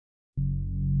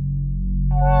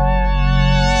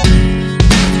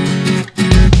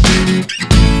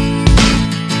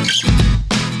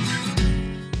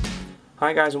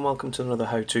Hi guys, and welcome to another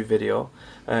how-to video.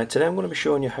 Today I'm going to be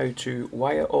showing you how to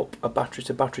wire up a battery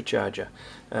to battery charger.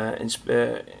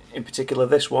 In particular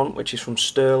this one, which is from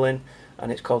Sterling,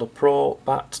 and it's called a Pro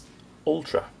Batt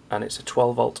Ultra, and it's a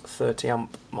 12 volt 30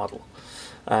 amp model.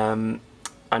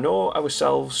 I know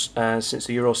ourselves, since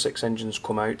the Euro 6 engines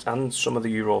come out, and some of the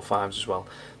Euro 5s as well,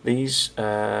 these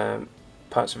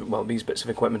these bits of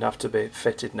equipment have to be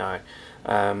fitted now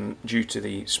due to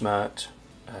the smart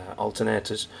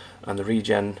alternators and the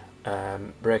regen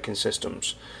braking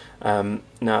systems. Now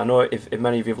I know if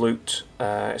many of you have looked,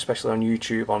 especially on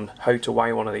YouTube, on how to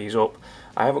wire one of these up.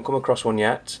 I haven't come across one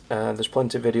yet. There's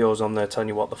plenty of videos on there telling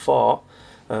you what they're for,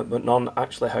 but none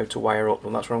actually how to wire up,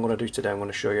 and that's what I'm going to do today. I'm going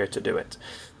to show you how to do it.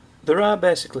 There are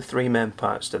basically three main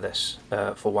parts to this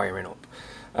for wiring up.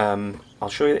 I'll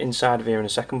show you the inside of here in a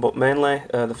second, but mainly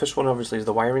the first one obviously is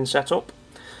the wiring setup.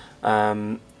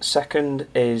 Second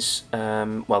is,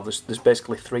 there's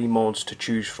basically three modes to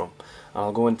choose from.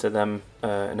 I'll go into them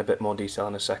in a bit more detail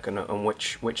in a second, and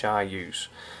which I use.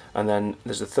 And then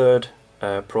there's the third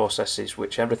processes,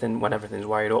 which when everything's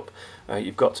wired up,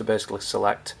 you've got to basically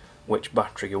select which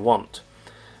battery you want.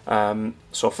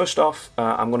 So first off,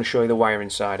 I'm going to show you the wiring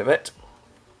side of it.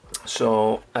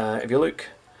 So if you look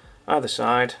either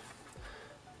side,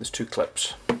 there's two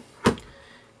clips.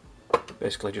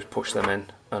 Basically just push them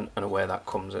in and away that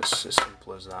comes. It's as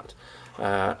simple as that.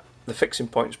 The fixing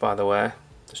points, by the way,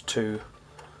 there's two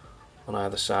on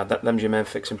either side. Them's your main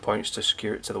fixing points to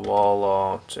secure it to the wall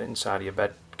or to inside of your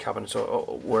bed cabinet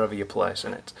or wherever you're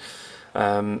placing it.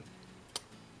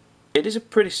 It is a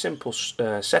pretty simple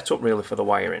setup really for the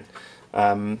wiring.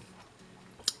 Your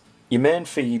main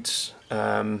feeds,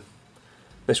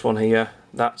 this one here,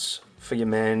 that's for your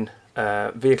main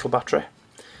vehicle battery.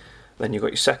 Then you've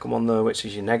got your second one though, which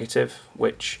is your negative,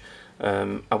 which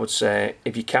I would say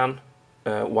if you can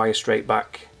wire straight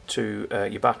back to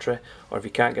your battery, or if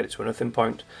you can't get it to an earthing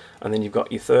point. And then you've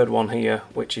got your third one here,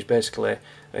 which is basically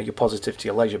your positive to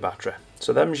your leisure battery.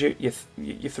 So them's your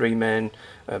three main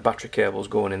battery cables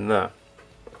going in there.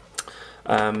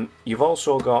 You've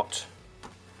also got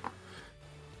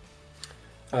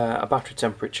a battery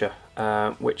temperature,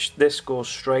 which this goes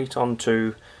straight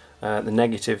onto the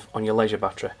negative on your leisure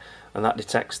battery, and that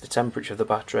detects the temperature of the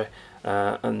battery,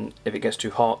 and if it gets too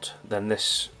hot, then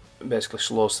this basically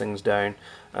slows things down,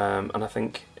 and I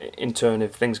think in turn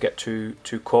if things get too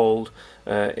cold,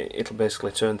 it'll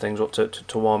basically turn things up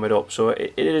to warm it up. So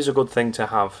it is a good thing to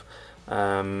have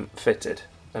fitted,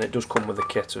 and it does come with a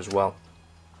kit as well.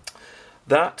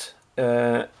 That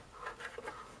has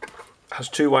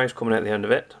two wires coming out the end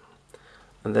of it,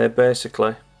 and they're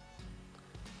basically,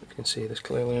 if you can see this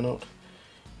clearly or not,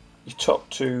 your top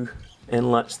two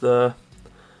inlets there,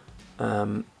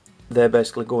 they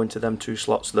basically go into them two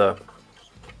slots there.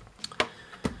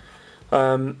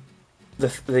 The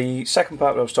second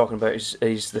part that I was talking about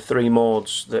is the three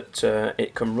modes that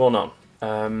it can run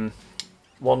on.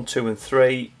 1, 2 and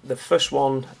 3. The first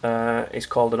one is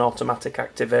called an automatic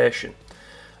activation,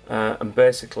 and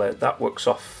basically that works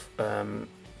off the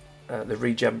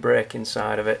regen brake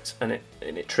inside of it, and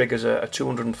it triggers a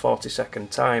 240-second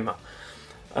timer.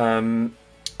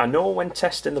 I know when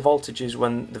testing the voltages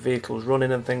when the vehicle's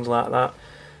running and things like that,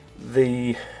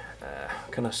 the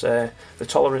the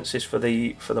tolerances for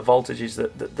the voltages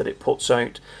that it puts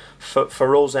out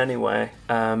for us anyway,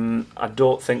 I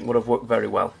don't think would have worked very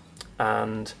well.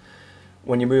 And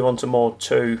when you move on to mode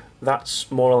 2,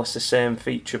 that's more or less the same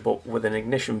feature but with an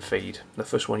ignition feed. The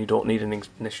first one you don't need an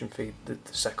ignition feed, the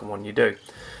second one you do.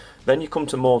 Then you come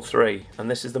to mode 3, and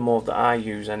this is the mode that I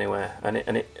use anyway, and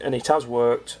it has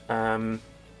worked.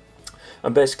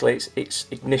 And basically it's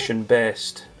ignition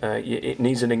based. It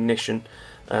needs an ignition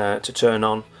to turn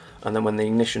on, and then when the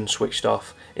ignition switched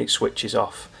off, it switches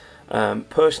off.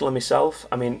 Personally myself,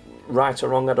 I mean, right or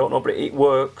wrong I don't know, but it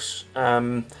works.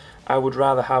 I would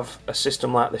rather have a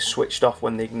system like this switched off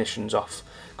when the ignition's off,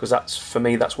 because for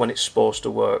me that's when it's supposed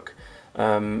to work.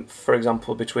 For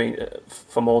example,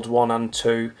 for modes 1 and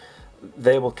 2,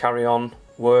 they will carry on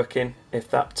working if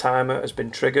that timer has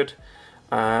been triggered.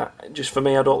 Just for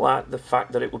me, I don't like the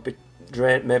fact that it would be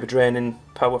maybe draining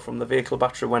power from the vehicle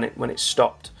battery when it's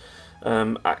stopped.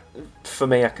 For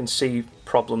me, I can see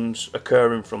problems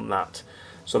occurring from that,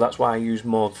 so that's why I use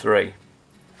mode 3.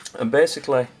 And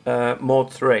basically,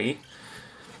 mode 3,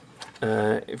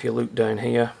 if you look down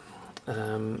here,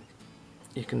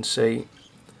 you can see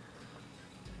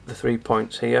the 3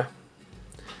 points here.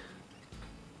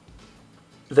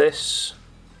 This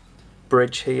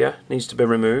bridge here needs to be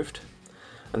removed,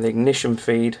 and the ignition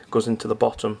feed goes into the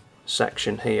bottom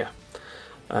section here.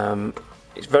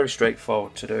 It's very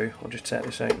straightforward to do. I'll just take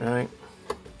this out now.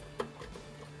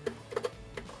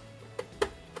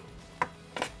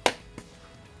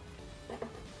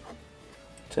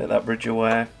 take that bridge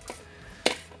away,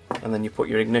 and then you put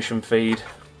your ignition feed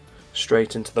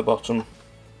straight into the bottom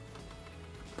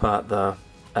part there,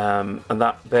 and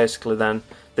that basically then,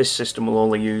 this system will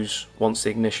only use once the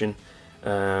ignition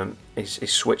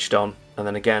is switched on, and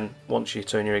then again once you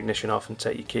turn your ignition off and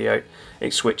take your key out,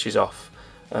 it switches off.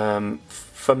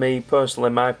 For me personally,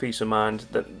 my peace of mind,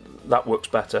 that works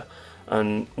better,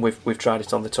 and we've tried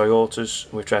it on the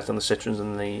Toyotas, we've tried it on the Citroens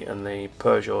and the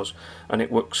Peugeots, and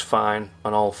it works fine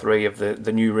on all three of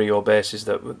the new Rio bases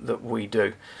that we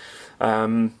do.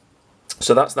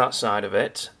 So that's that side of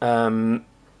it.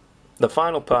 The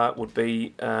final part would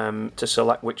be to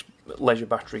select which leisure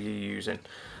battery you're using.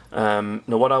 Now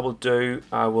what I will do,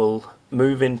 I will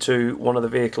move into one of the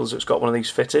vehicles that's got one of these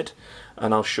fitted,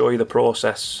 and I'll show you the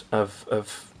process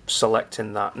of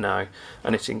selecting that now,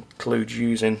 and it includes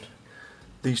using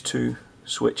these two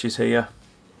switches here.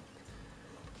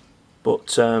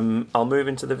 But I'll move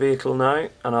into the vehicle now,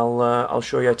 and I'll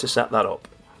show you how to set that up.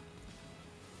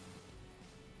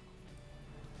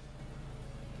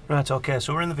 Right, okay,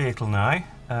 so we're in the vehicle now.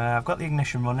 I've got the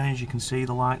ignition running. As you can see,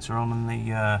 the lights are on in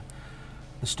the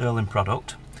Sterling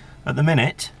product. At the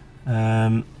minute,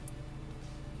 the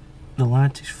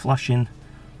light is flashing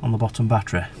on the bottom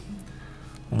battery,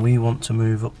 and we want to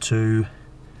move up to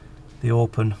the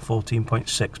open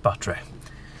 14.6 battery.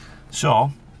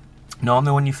 So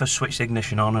normally when you first switch the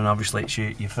ignition on, and obviously it's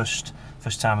your first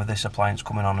time with this appliance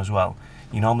coming on as well,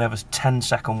 you normally have a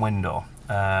 10-second window.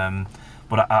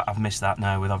 But I've missed that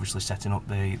now with obviously setting up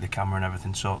the camera and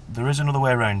everything. So there is another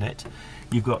way around it.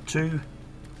 You've got two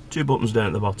buttons down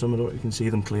at the bottom. I don't know if you can see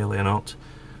them clearly or not.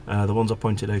 The ones I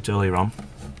pointed out earlier on.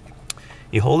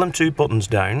 You hold them two buttons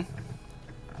down.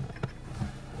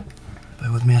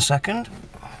 Bear with me a second.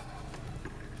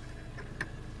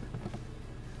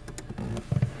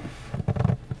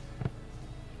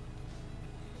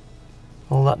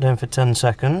 Hold that down for 10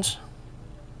 seconds.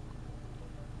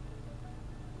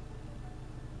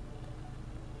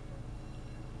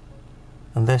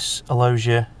 And this allows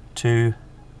you to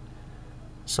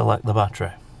select the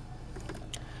battery.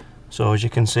 So as you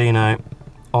can see now,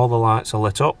 all the lights are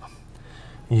lit up.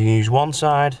 You can use one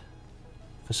side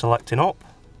for selecting up,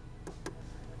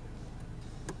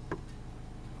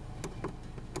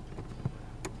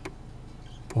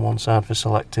 and one side for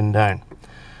selecting down.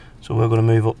 So we're going to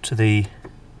move up to the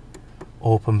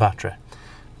open battery.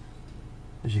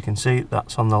 As you can see,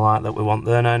 that's on the light that we want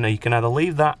there now. Now you can either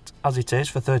leave that as it is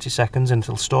for 30 seconds and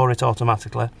it'll store it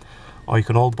automatically, or you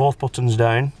can hold both buttons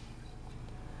down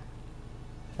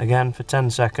again for 10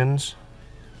 seconds,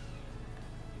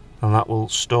 and that will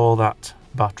store that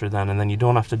battery then, and then you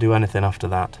don't have to do anything after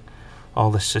that. All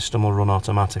this system will run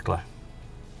automatically.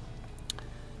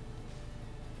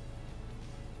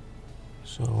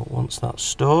 So once that's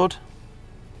stored,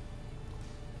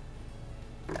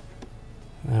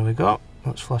 there we go.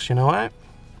 That's flashing away.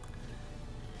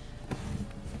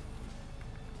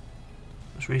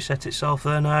 Let's reset itself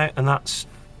there now, and that's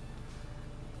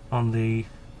on the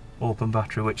open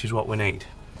battery, which is what we need.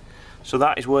 So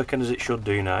that is working as it should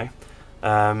do now.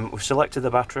 We've selected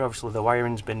the battery, obviously the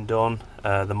wiring's been done,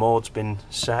 the mode's been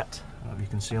set. You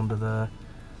can see under there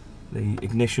the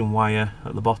ignition wire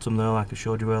at the bottom there, like I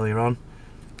showed you earlier on,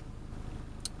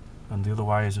 and the other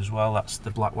wires as well. That's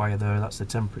the black wire there, that's the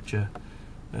temperature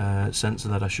sensor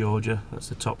that I showed you. That's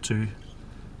the top two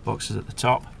boxes at the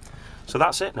top. So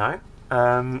that's it now.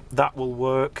 That will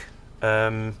work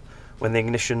when the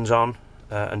ignition's on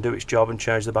and do its job and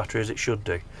charge the battery as it should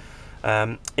do.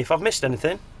 If I've missed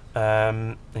anything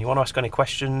and you want to ask any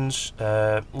questions,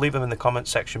 leave them in the comments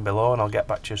section below and I'll get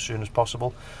back to you as soon as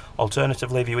possible.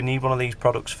 Alternatively, if you need one of these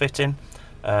products fitting,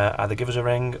 either give us a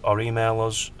ring or email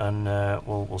us, and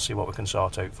we'll see what we can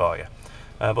sort out for you.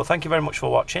 But thank you very much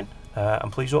for watching,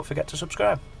 and please don't forget to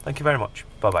subscribe. Thank you very much.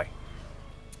 Bye bye.